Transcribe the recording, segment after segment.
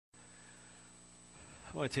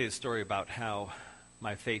I want to tell you a story about how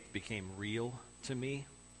my faith became real to me.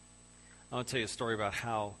 I want to tell you a story about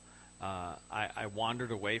how I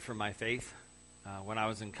wandered away from my faith when I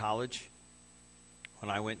was in college.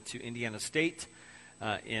 When I went to Indiana State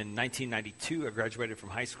in 1992, I graduated from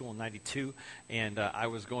high school in 92, and I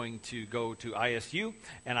was going to go to ISU,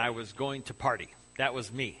 and I was going to party. That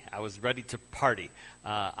was me. I was ready to party.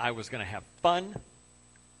 I was going to have fun.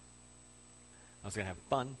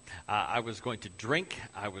 I was going to drink.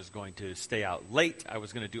 I was going to stay out late. I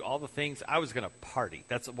was going to do all the things. I was going to party.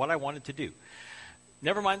 That's what I wanted to do.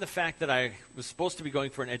 Never mind the fact that I was supposed to be going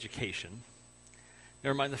for an education.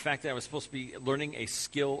 Never mind the fact that I was supposed to be learning a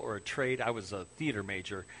skill or a trade. I was a theater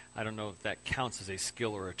major. I don't know if that counts as a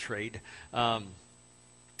skill or a trade.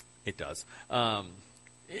 It does.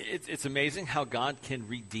 It's amazing how God can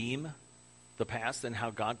redeem the past and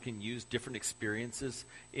how God can use different experiences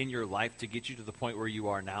in your life to get you to the point where you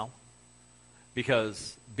are now.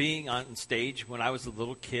 Because being on stage when I was a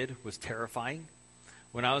little kid was terrifying.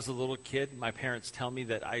 When I was a little kid, my parents tell me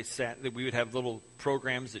that that we would have little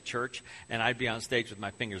programs at church, and I'd be on stage with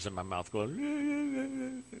my fingers in my mouth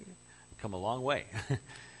going, come a long way.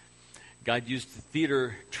 God used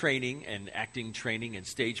theater training and acting training and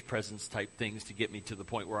stage presence type things to get me to the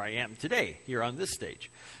point where I am today, here on this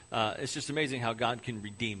stage. It's just amazing how God can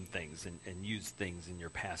redeem things and use things in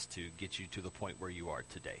your past to get you to the point where you are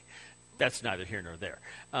today. That's neither here nor there.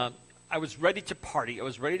 I was ready to party. I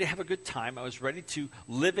was ready to have a good time. I was ready to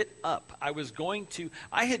live it up.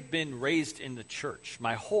 I had been raised in the church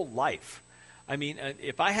my whole life. I mean,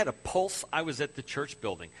 if I had a pulse, I was at the church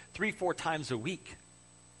building 3-4 times a week.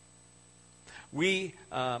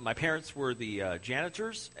 My parents were the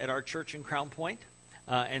janitors at our church in Crown Point,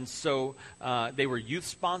 and so they were youth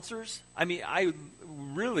sponsors. I mean, I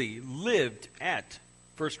really lived at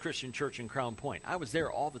First Christian Church in Crown Point. I was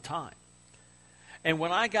there all the time. And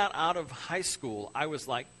when I got out of high school, I was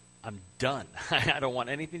like, I'm done. I don't want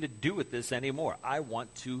anything to do with this anymore. I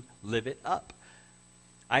want to live it up.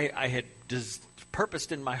 I had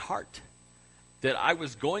purposed in my heart that I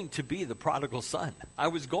was going to be the prodigal son. I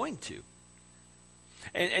was going to.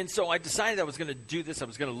 And so I decided I was going to do this. I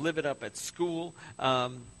was going to live it up at school. I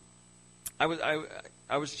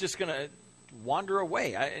was just going to wander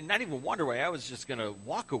away. Not even wander away. I was just going to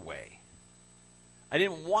walk away. I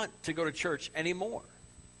didn't want to go to church anymore.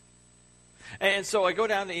 And so I go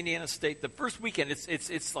down to Indiana State. The first weekend,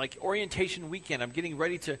 it's like orientation weekend. I'm getting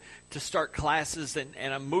ready to start classes, and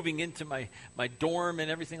I'm moving into my dorm and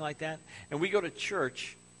everything like that. And we go to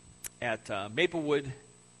church at Maplewood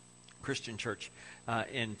Christian Church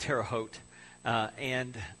in Terre Haute.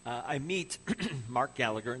 And I meet Mark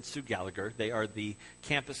Gallagher and Sue Gallagher. They are the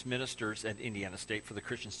campus ministers at Indiana State for the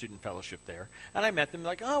Christian Student Fellowship there. And I met them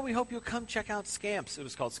like, we hope you'll come check out SCAMPS. It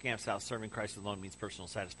was called SCAMPS House, Serving Christ Alone Means Personal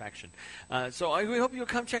Satisfaction. So we hope you'll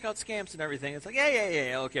come check out SCAMPS and everything. It's like,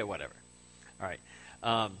 yeah, okay, whatever. All right.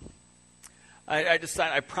 I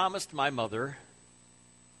decided, I promised my mother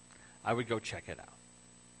I would go check it out.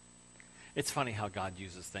 It's funny how God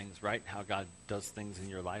uses things, right? How God does things in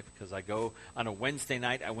your life. Because I go on a Wednesday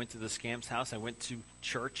night. I went to the SCAMPS house. I went to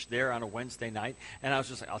church there on a Wednesday night. And I was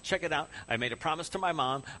just like, I'll check it out. I made a promise to my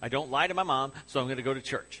mom. I don't lie to my mom, so I'm going to go to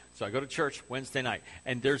church. So I go to church Wednesday night.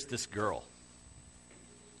 And there's this girl.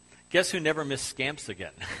 Guess who never missed SCAMPS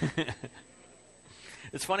again?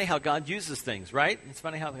 It's funny how God uses things, right? It's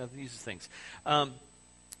funny how God uses things.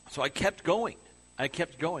 So I kept going. I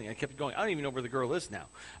kept going. I don't even know where the girl is now.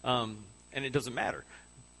 And it doesn't matter,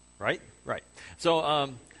 right? Right. So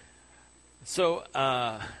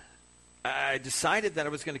I decided that I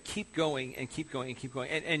was going to keep going and keep going and keep going.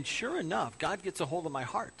 And sure enough, God gets a hold of my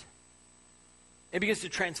heart. It begins to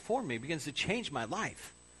transform me. It begins to change my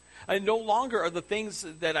life. And no longer are the things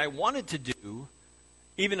that I wanted to do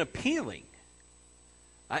even appealing.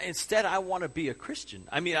 Instead, I want to be a Christian.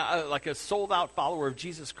 I mean, like a sold-out follower of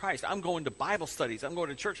Jesus Christ. I'm going to Bible studies. I'm going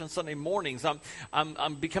to church on Sunday mornings.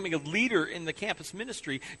 I'm becoming a leader in the campus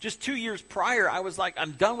ministry. Just 2 years prior, I was like,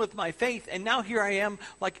 I'm done with my faith. And now here I am,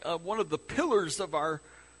 like one of the pillars of our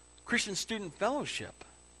Christian Student Fellowship.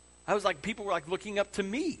 I was like, people were like looking up to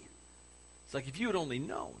me. It's like, if you had only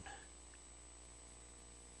known.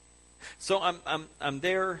 So I'm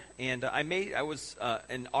there, and I was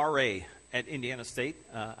an RA at Indiana State.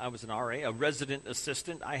 I was an RA, a resident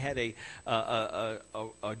assistant. I had a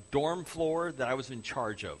dorm floor that I was in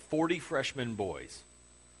charge of, 40 freshman boys.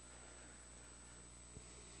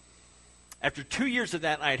 After 2 years of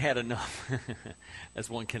that, I had had enough, as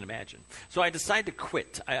one can imagine. So I decided to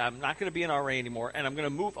quit. I'm not going to be an RA anymore, and I'm going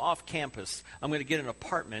to move off campus. I'm going to get an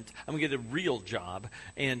apartment. I'm going to get a real job,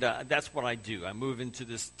 and that's what I do. I move into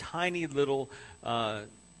this tiny little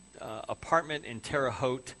apartment in Terre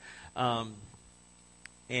Haute,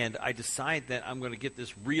 and I decide that I'm going to get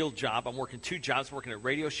this real job. I'm working 2 jobs, working at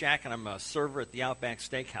Radio Shack, and I'm a server at the Outback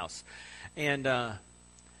Steakhouse. And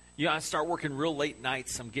I start working real late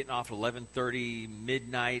nights. I'm getting off at 11:30,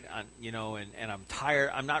 midnight, and I'm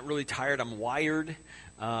tired. I'm not really tired. I'm wired,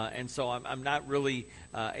 and so I'm not really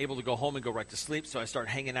able to go home and go right to sleep. So I start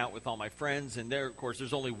hanging out with all my friends, and there, of course,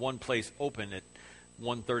 there's only one place open at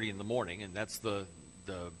 1:30 in the morning, and that's the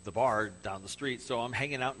bar down the street. So I'm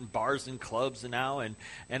hanging out in bars and clubs now, and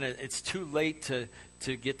it's too late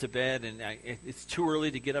to get to bed, and it's too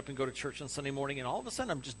early to get up and go to church on Sunday morning, and all of a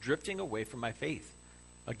sudden I'm just drifting away from my faith.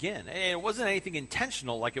 Again, and it wasn't anything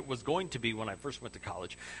intentional like it was going to be when I first went to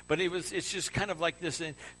college, but it's just kind of like this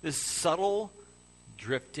subtle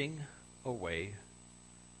drifting away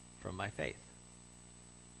from my faith.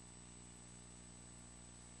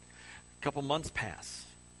 A couple months pass,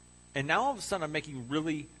 and now all of a sudden I'm making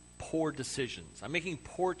really poor decisions. I'm making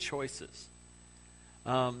poor choices.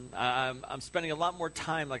 I'm spending a lot more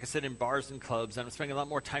time, like I said, in bars and clubs, and I'm spending a lot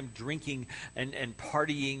more time drinking and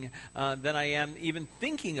partying than I am even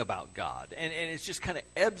thinking about God. And it's just kind of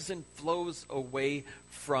ebbs and flows away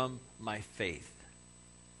from my faith.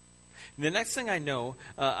 And the next thing I know,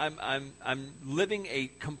 I'm living a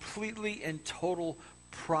completely and total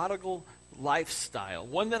prodigal lifestyle,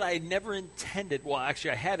 one that I had never intended. Well,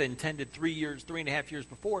 actually, I had intended 3.5 years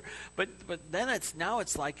before, but then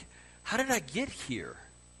it's like, how did I get here?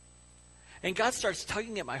 And God starts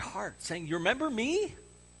tugging at my heart, saying, "You remember me?"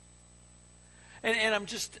 And I'm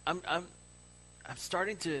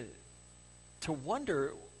starting to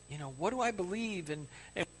wonder, what do I believe, and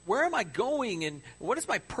where am I going, and what is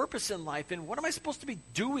my purpose in life, and what am I supposed to be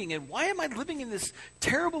doing, and why am I living in this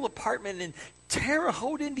terrible apartment in Terre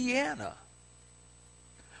Haute, Indiana?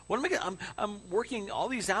 What am I going? I'm working all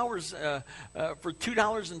these hours for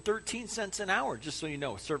 $2.13 an hour. Just so you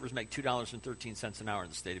know, servers make $2.13 an hour in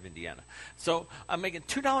the state of Indiana. So I'm making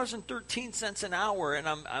 $2.13 an hour, and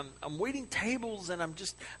I'm waiting tables, and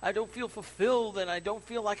I don't feel fulfilled, and I don't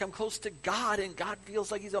feel like I'm close to God, and God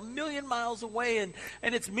feels like He's a million miles away, and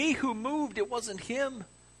it's me who moved. It wasn't Him.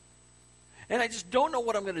 And I just don't know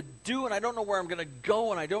what I'm going to do, and I don't know where I'm going to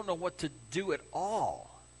go, and I don't know what to do at all.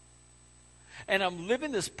 And I'm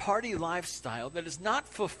living this party lifestyle that is not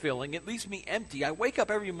fulfilling. It leaves me empty. I wake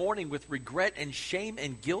up every morning with regret and shame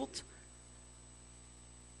and guilt.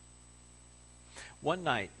 One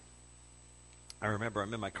night, I remember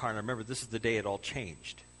I'm in my car, and I remember this is the day it all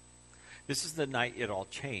changed. This is the night it all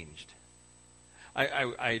changed.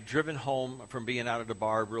 I had driven home from being out at a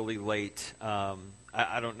bar really late.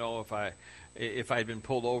 I don't know if I had been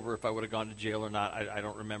pulled over, if I would have gone to jail or not. I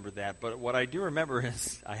don't remember that. But what I do remember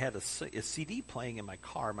is I had a CD playing in my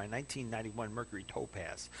car, my 1991 Mercury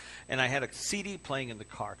Topaz. And I had a CD playing in the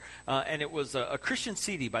car. And it was a Christian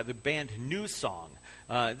CD by the band New Song.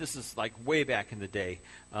 This is like way back in the day.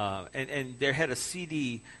 And they had a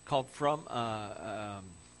CD called From...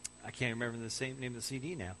 I can't remember the same name of the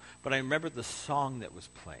CD now, but I remember the song that was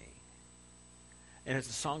playing. And it's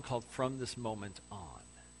a song called From This Moment On.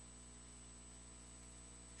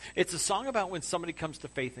 It's a song about when somebody comes to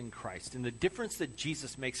faith in Christ and the difference that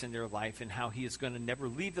Jesus makes in their life and how He is going to never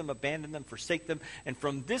leave them, abandon them, forsake them. And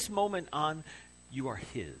from this moment on, you are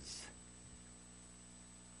His.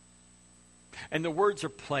 And the words are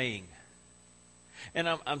playing. And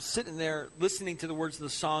I'm sitting there listening to the words of the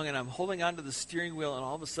song, and I'm holding onto the steering wheel, and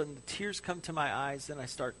all of a sudden the tears come to my eyes, and I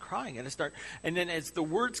start crying. And then as the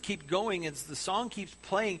words keep going, as the song keeps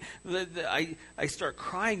playing, I start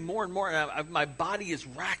crying more and more, and my body is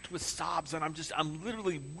racked with sobs, and I'm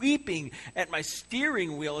literally weeping at my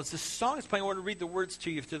steering wheel as the song is playing. I want to read the words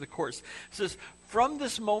to you through the chorus. It says, "From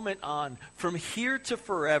this moment on, from here to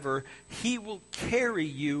forever, He will carry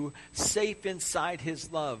you safe inside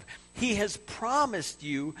His love. He has promised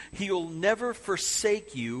you He'll never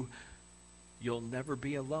forsake you. You'll never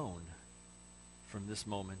be alone from this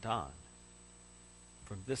moment on."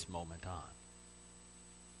 From this moment on.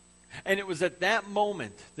 And it was at that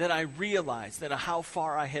moment that I realized that how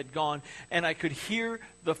far I had gone, and I could hear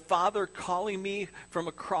the Father calling me from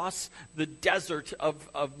across the desert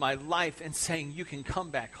of my life and saying, "You can come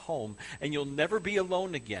back home, and you'll never be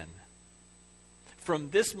alone again.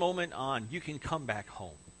 From this moment on, you can come back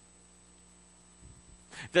home."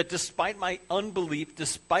 That despite my unbelief,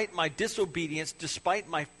 despite my disobedience, despite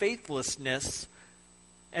my faithlessness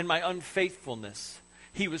and my unfaithfulness,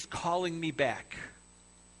 He was calling me back.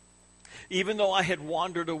 Even though I had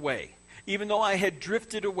wandered away, even though I had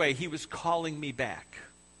drifted away, he was calling me back.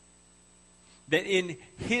 That in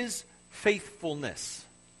his faithfulness,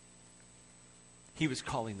 he was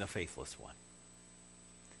calling the faithless one.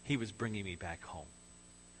 He was bringing me back home.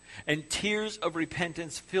 And tears of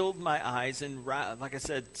repentance filled my eyes, and like I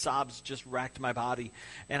said, sobs just racked my body.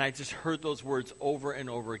 And I just heard those words over and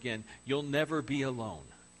over again. You'll never be alone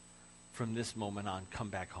from this moment on. Come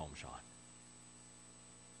back home, Sean.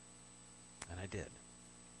 And I did.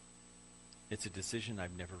 It's a decision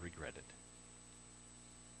I've never regretted.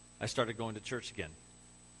 I started going to church again.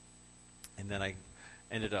 And then I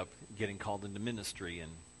ended up getting called into ministry,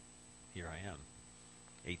 and here I am,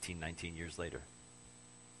 18, 19 years later.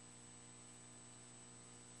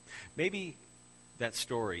 Maybe that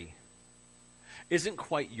story isn't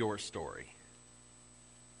quite your story,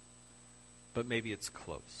 but maybe it's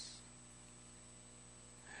close.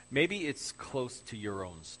 Maybe it's close to your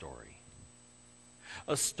own story.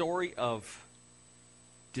 A story of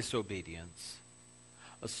disobedience,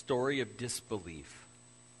 a story of disbelief,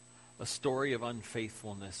 a story of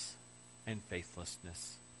unfaithfulness and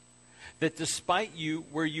faithlessness. That despite you,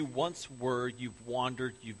 where you once were, you've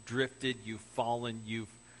wandered, you've drifted, you've fallen, you've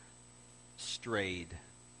strayed.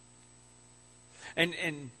 And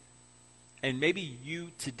maybe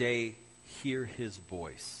you today hear his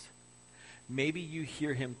voice. Maybe you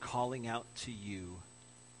hear him calling out to you,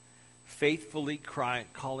 faithfully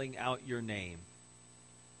calling out your name.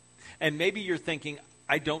 And maybe you're thinking,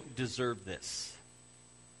 I don't deserve this.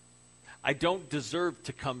 I don't deserve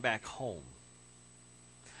to come back home.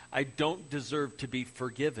 I don't deserve to be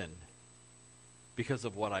forgiven because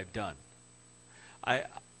of what I've done.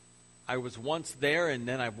 I was once there, and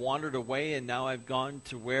then I've wandered away, and now I've gone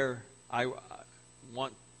to where I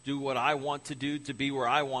want do what I want to do, to be where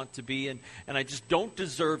I want to be, and I just don't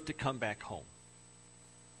deserve to come back home.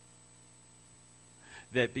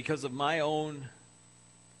 That because of my own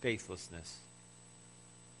faithlessness,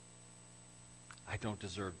 I don't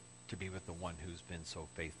deserve to be with the one who's been so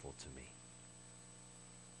faithful to me.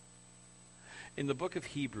 In the book of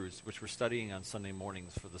Hebrews, which we're studying on Sunday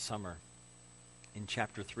mornings for the summer, in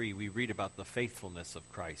chapter 3, we read about the faithfulness of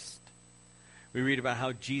Christ. We read about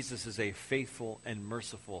how Jesus is a faithful and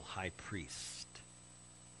merciful high priest.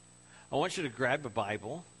 I want you to grab a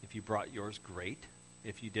Bible. If you brought yours, great.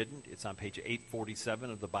 If you didn't, it's on page 847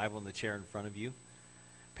 of the Bible in the chair in front of you.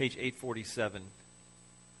 Page 847,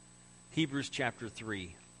 Hebrews chapter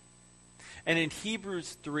 3. And in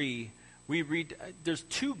Hebrews 3, we read, there's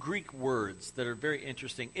two Greek words that are very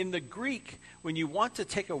interesting. In the Greek, when you want to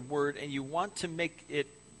take a word and you want to make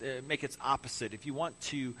its opposite, if you want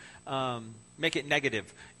to make it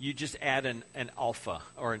negative, you just add an alpha,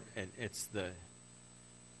 or it's the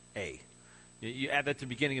A. You add that to the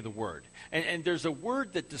beginning of the word. And there's a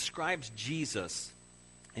word that describes Jesus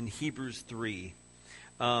in Hebrews 3,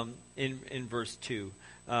 in verse 2.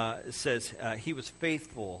 It says, he was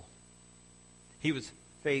faithful. He was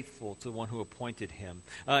faithful to the one who appointed him.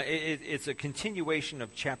 It's a continuation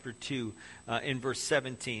of chapter 2 in verse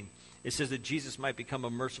 17. It says that Jesus might become a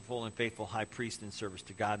merciful and faithful high priest in service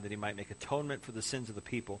to God, that he might make atonement for the sins of the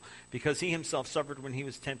people. Because he himself suffered when he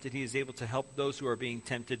was tempted, he is able to help those who are being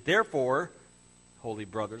tempted. Therefore, holy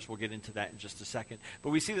brothers, we'll get into that in just a second, but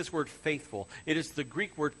we see this word faithful. It is the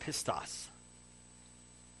Greek word pistos.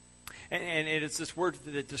 And it is this word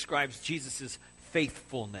that describes Jesus'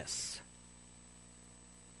 faithfulness.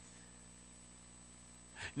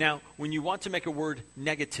 Now, when you want to make a word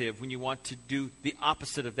negative, when you want to do the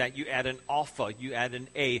opposite of that, you add an alpha, you add an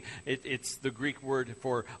A. It's the Greek word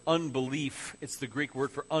for unbelief. It's the Greek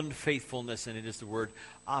word for unfaithfulness, and it is the word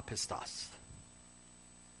apistos.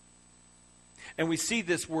 And we see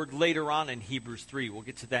this word later on in Hebrews 3. We'll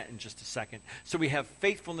get to that in just a second. So we have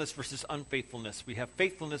faithfulness versus unfaithfulness. We have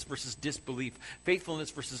faithfulness versus disbelief.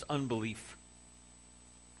 Faithfulness versus unbelief.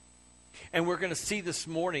 And we're going to see this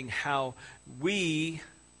morning how we,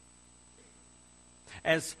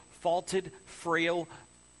 as faulted, frail,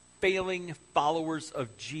 failing followers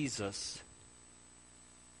of Jesus,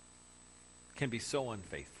 can be so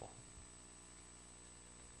unfaithful.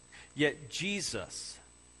 Yet Jesus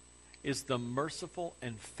is the merciful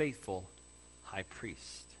and faithful high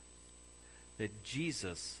priest. That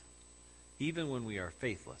Jesus, even when we are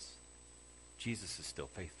faithless, Jesus is still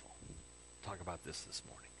faithful. We'll talk about this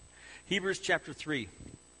morning. Hebrews chapter 3.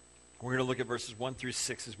 We're going to look at verses 1 through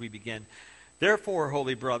 6 as we begin. Therefore,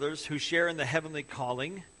 holy brothers, who share in the heavenly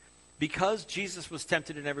calling, because Jesus was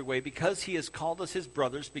tempted in every way, because he has called us his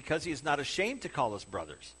brothers, because he is not ashamed to call us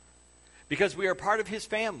brothers, because we are part of his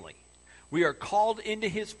family, we are called into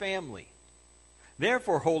his family.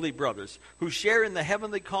 Therefore, holy brothers, who share in the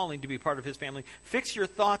heavenly calling to be part of his family, fix your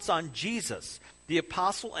thoughts on Jesus, the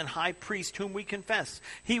apostle and high priest whom we confess.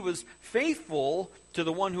 He was faithful to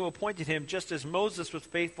the one who appointed him, just as Moses was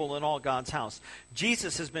faithful in all God's house.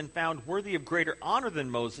 Jesus has been found worthy of greater honor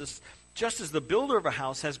than Moses, just as the builder of a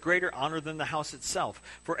house has greater honor than the house itself.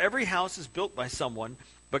 For every house is built by someone,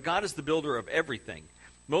 but God is the builder of everything.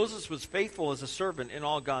 Moses was faithful as a servant in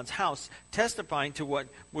all God's house, testifying to what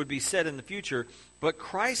would be said in the future. But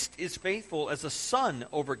Christ is faithful as a son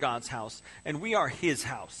over God's house, and we are his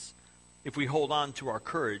house, if we hold on to our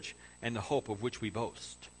courage and the hope of which we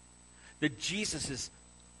boast. That Jesus is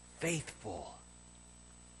faithful.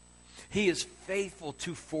 He is faithful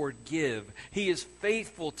to forgive. He is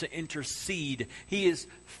faithful to intercede. He is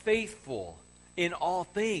faithful in all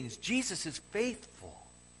things. Jesus is faithful.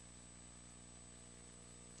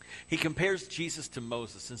 He compares Jesus to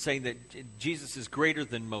Moses and saying that Jesus is greater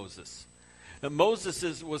than Moses. That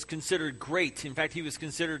Moses was considered great. In fact, he was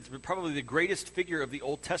considered probably the greatest figure of the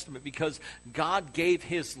Old Testament because God gave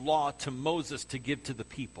his law to Moses to give to the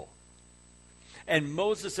people. And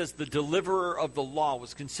Moses, as the deliverer of the law,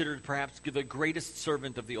 was considered perhaps the greatest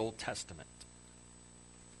servant of the Old Testament.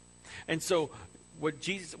 And so what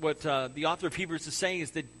the author of Hebrews is saying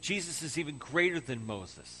is that Jesus is even greater than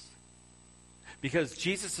Moses. Because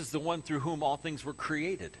Jesus is the one through whom all things were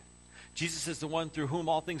created. Jesus is the one through whom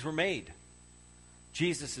all things were made.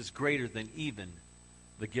 Jesus is greater than even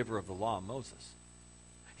the giver of the law, Moses.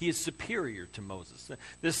 He is superior to Moses.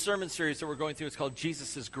 This sermon series that we're going through is called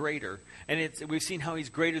Jesus is Greater. And we've seen how he's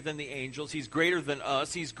greater than the angels. He's greater than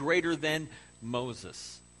us. He's greater than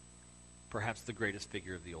Moses. Perhaps the greatest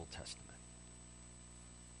figure of the Old Testament.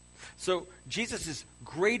 So Jesus is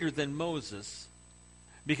greater than Moses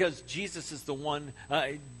because Jesus is the one.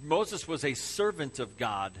 Moses was a servant of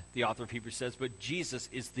God, the author of Hebrews says, but Jesus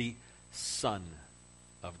is the Son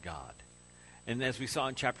of God. And as we saw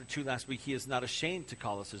in chapter 2 last week, he is not ashamed to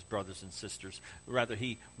call us his brothers and sisters. Rather,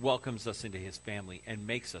 he welcomes us into his family and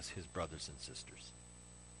makes us his brothers and sisters.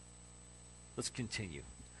 Let's continue.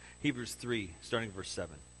 Hebrews 3, starting verse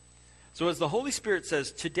 7. So as the Holy Spirit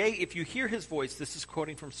says, today if you hear his voice, this is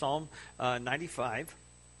quoting from Psalm 95.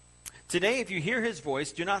 Today if you hear his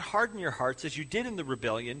voice, do not harden your hearts as you did in the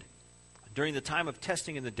rebellion during the time of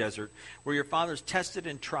testing in the desert, where your fathers tested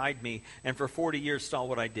and tried me, and for 40 years saw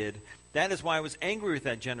what I did. That is why I was angry with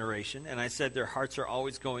that generation, and I said, their hearts are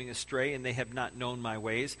always going astray, and they have not known my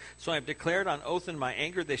ways. So I have declared on oath in my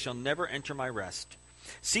anger, they shall never enter my rest.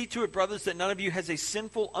 See to it, brothers, that none of you has a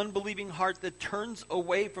sinful, unbelieving heart that turns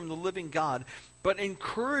away from the living God, but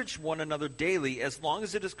encourage one another daily, as long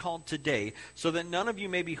as it is called today, so that none of you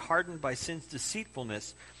may be hardened by sin's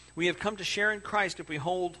deceitfulness. We have come to share in Christ if we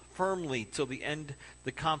hold firmly till the end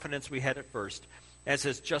the confidence we had at first. As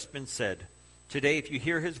has just been said, today if you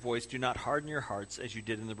hear his voice, do not harden your hearts as you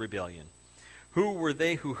did in the rebellion. Who were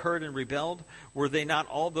they who heard and rebelled? Were they not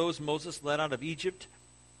all those Moses led out of Egypt?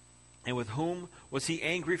 And with whom was he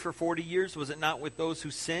angry for 40 years? Was it not with those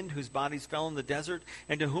who sinned, whose bodies fell in the desert?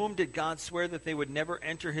 And to whom did God swear that they would never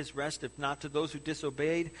enter his rest, if not to those who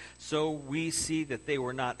disobeyed? So we see that they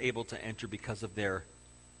were not able to enter because of their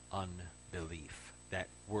unbelief. That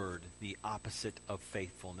word, the opposite of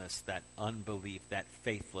faithfulness, that unbelief, that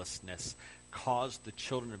faithlessness, caused the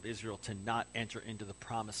children of Israel to not enter into the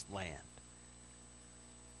promised land.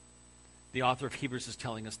 The author of Hebrews is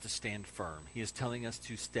telling us to stand firm. He is telling us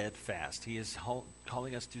to steadfast. He is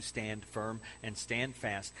calling us to stand firm and stand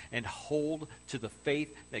fast and hold to the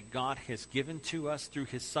faith that God has given to us through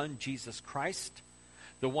his Son, Jesus Christ,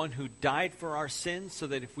 the one who died for our sins, so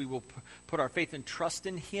that if we will put our faith and trust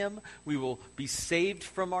in him, we will be saved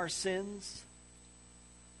from our sins.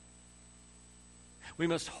 We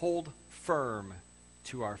must hold firm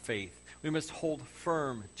to our faith. We must hold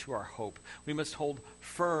firm to our hope. We must hold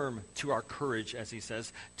firm to our courage, as he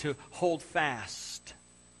says, to hold fast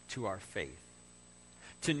to our faith,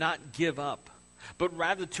 to not give up, but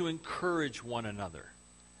rather to encourage one another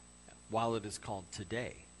while it is called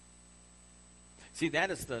today. See,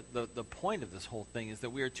 that is the point of this whole thing, is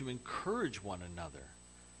that we are to encourage one another,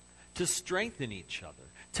 to strengthen each other,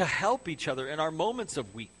 to help each other in our moments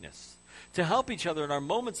of weakness, to help each other in our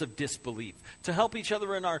moments of disbelief, to help each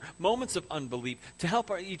other in our moments of unbelief, to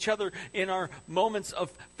help each other in our moments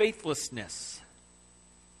of faithlessness,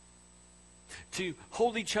 to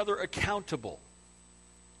hold each other accountable.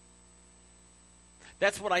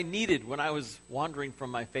 That's what I needed when I was wandering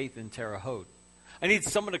from my faith in Terre Haute. I need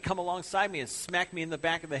someone to come alongside me and smack me in the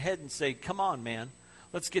back of the head and say, come on, man,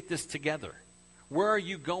 let's get this together. Where are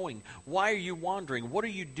you going? Why are you wandering? What are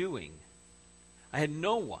you doing? I had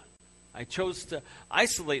no one. I chose to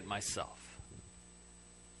isolate myself.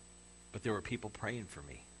 but there were people praying for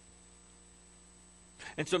me.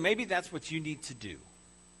 And so maybe that's what you need to do,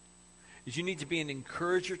 is you need to be an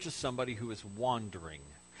encourager to somebody who is wandering,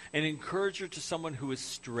 an encourager to someone who is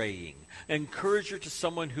straying, an encourager to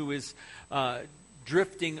someone who is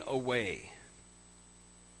drifting away.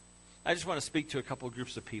 I just want to speak to a couple of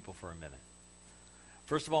groups of people for a minute.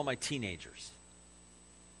 First of all, my teenagers.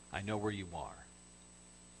 I know where you are.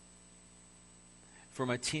 For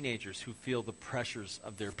my teenagers who feel the pressures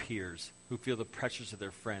of their peers, who feel the pressures of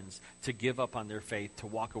their friends, to give up on their faith, to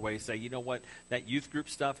walk away and say, you know what, that youth group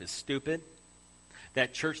stuff is stupid.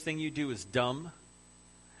 That church thing you do is dumb.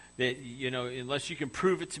 That, unless you can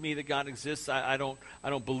prove it to me that God exists, I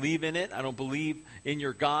don't believe in it. I don't believe in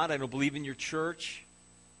your God. I don't believe in your church.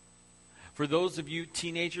 For those of you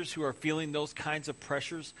teenagers who are feeling those kinds of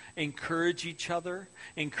pressures, encourage each other.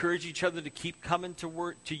 Encourage each other to keep coming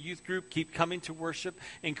to youth group, keep coming to worship.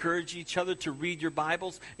 Encourage each other to read your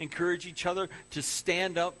Bibles. Encourage each other to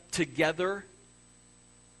stand up together.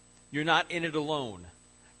 You're not in it alone.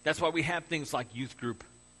 That's why we have things like youth group.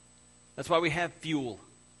 That's why we have Fuel,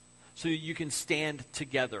 so that you can stand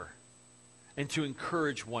together and to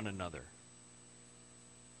encourage one another.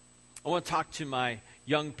 I want to talk to my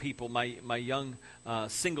young people, my young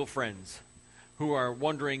single friends who are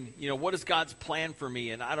wondering, what is God's plan for me?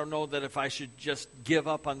 And I don't know that if I should just give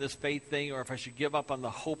up on this faith thing, or if I should give up on the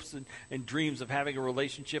hopes and dreams of having a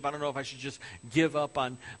relationship. I don't know if I should just give up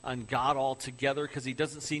on God altogether, because he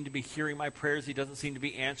doesn't seem to be hearing my prayers. He doesn't seem to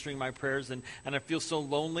be answering my prayers, and I feel so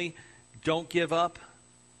lonely. Don't give up.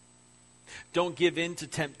 Don't give in to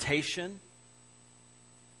temptation,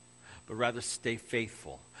 but rather stay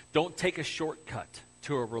faithful. Don't take a shortcut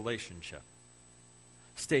to a relationship.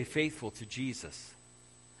 Stay faithful to Jesus.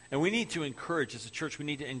 And we need to encourage, as a church, we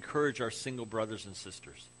need to encourage our single brothers and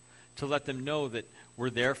sisters to let them know that we're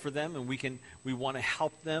there for them, and we want to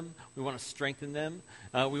help them. We want to strengthen them.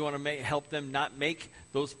 We want to help them not make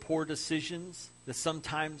those poor decisions that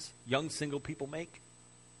sometimes young single people make.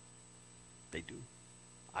 They do.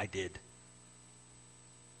 I did.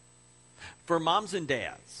 For moms and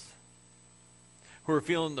dads who are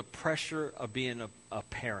feeling the pressure of being a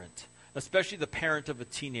parent, especially the parent of a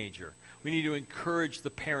teenager, we need to encourage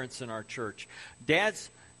the parents in our church.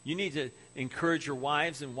 Dads, you need to encourage your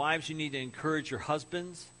wives, and wives, you need to encourage your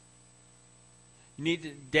husbands.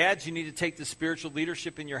 Dads, you need to take the spiritual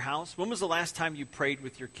leadership in your house. When was the last time you prayed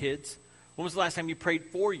with your kids? When was the last time you prayed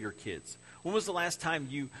for your kids? When was the last time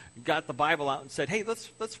you got the Bible out and said, hey,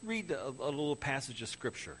 let's read a little passage of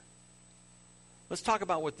Scripture. Let's talk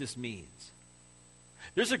about what this means.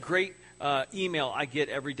 There's a great email I get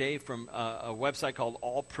every day from a website called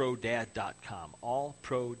allprodad.com,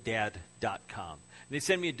 allprodad.com. They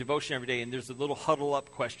send me a devotion every day, and there's a little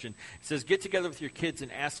huddle-up question. It says, get together with your kids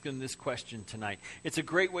and ask them this question tonight. It's a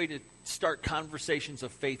great way to start conversations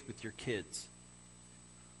of faith with your kids.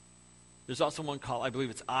 There's also one called, I believe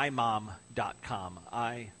it's imom.com,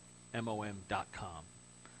 imom.com.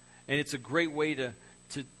 And it's a great way to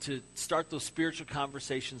start those spiritual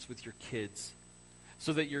conversations with your kids,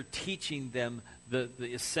 so that you're teaching them the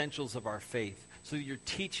essentials of our faith, so that you're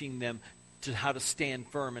teaching them to how to stand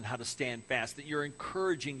firm and how to stand fast, that you're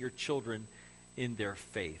encouraging your children in their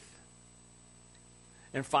faith.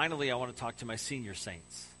 And finally, I want to talk to my senior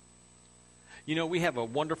saints. We have a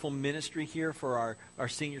wonderful ministry here for our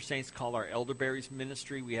senior saints called our Elderberries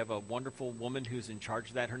Ministry. We have a wonderful woman who's in charge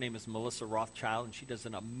of that. Her name is Melissa Rothschild, and she does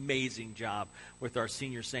an amazing job with our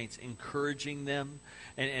senior saints, encouraging them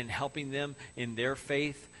and helping them in their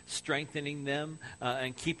faith, strengthening them,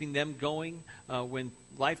 and keeping them going when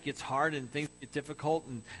life gets hard and things get difficult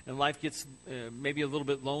and life gets maybe a little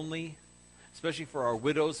bit lonely, especially for our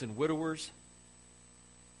widows and widowers.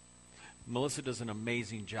 Melissa does an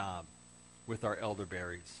amazing job with our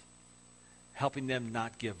elderberries, helping them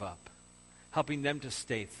not give up, helping them to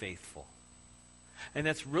stay faithful. And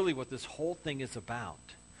that's really what this whole thing is about.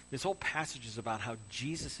 This whole passage is about how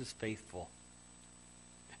Jesus is faithful.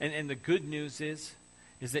 And the good news is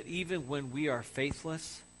that even when we are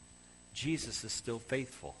faithless, Jesus is still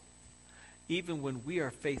faithful. Even when we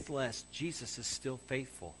are faithless, Jesus is still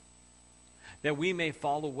faithful. That we may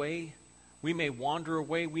fall away, we may wander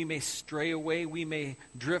away, we may stray away, we may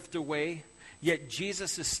drift away, yet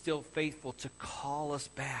Jesus is still faithful to call us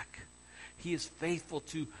back. He is faithful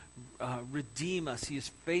to redeem us. He is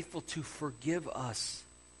faithful to forgive us.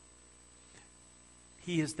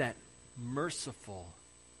 He is that merciful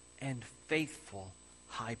and faithful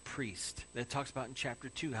high priest that it talks about in chapter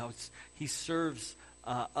 2, how he serves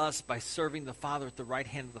us by serving the Father at the right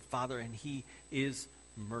hand of the Father, and he is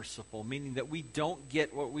merciful, meaning that we don't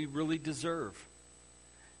get what we really deserve,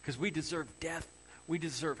 because we deserve death. We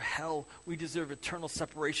deserve hell. We deserve eternal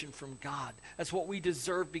separation from God. That's what we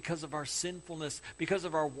deserve because of our sinfulness, because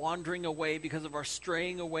of our wandering away, because of our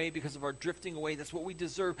straying away, because of our drifting away. That's what we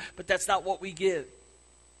deserve, but that's not what we get.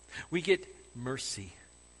 We get mercy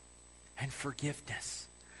and forgiveness.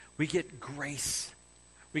 We get grace.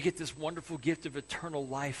 We get this wonderful gift of eternal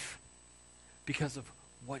life because of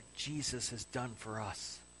what Jesus has done for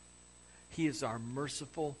us. He is our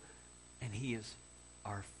merciful and he is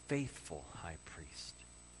our faithful high priest.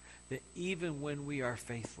 That even when we are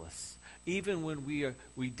faithless, even when when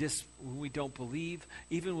we don't believe,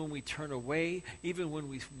 even when we turn away, even when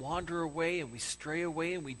we wander away and we stray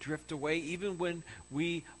away and we drift away, even when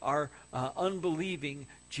we are unbelieving,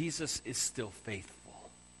 Jesus is still faithful.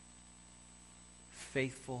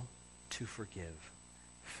 Faithful to forgive.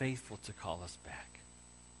 Faithful to call us back.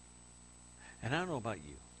 And I don't know about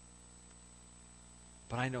you,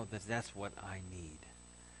 but I know that that's what I need.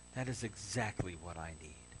 That is exactly what I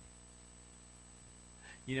need.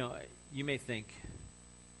 You know, you may think,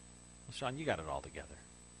 well, Sean, you got it all together.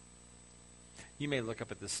 You may look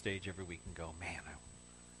up at this stage every week and go, man,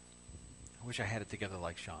 I wish I had it together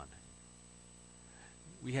like Sean.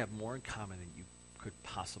 We have more in common than you could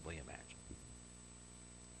possibly imagine.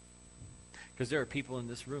 Because there are people in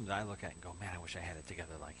this room that I look at and go, man, I wish I had it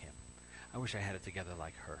together like him. I wish I had it together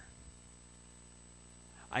like her.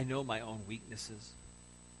 I know my own weaknesses.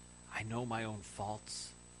 I know my own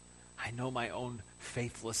faults. I know my own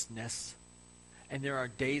faithlessness. And there are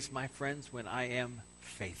days, my friends, when I am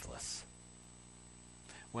faithless.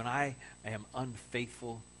 When I am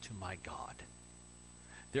unfaithful to my God.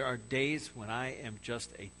 There are days when I am just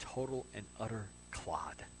a total and utter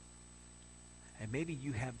clod. And maybe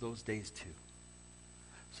you have those days too.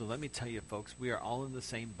 So let me tell you, folks, we are all in the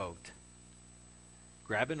same boat.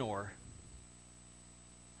 Grab an oar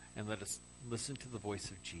and let us listen to the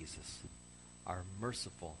voice of Jesus, our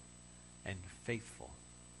merciful and faithful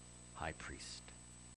high priest.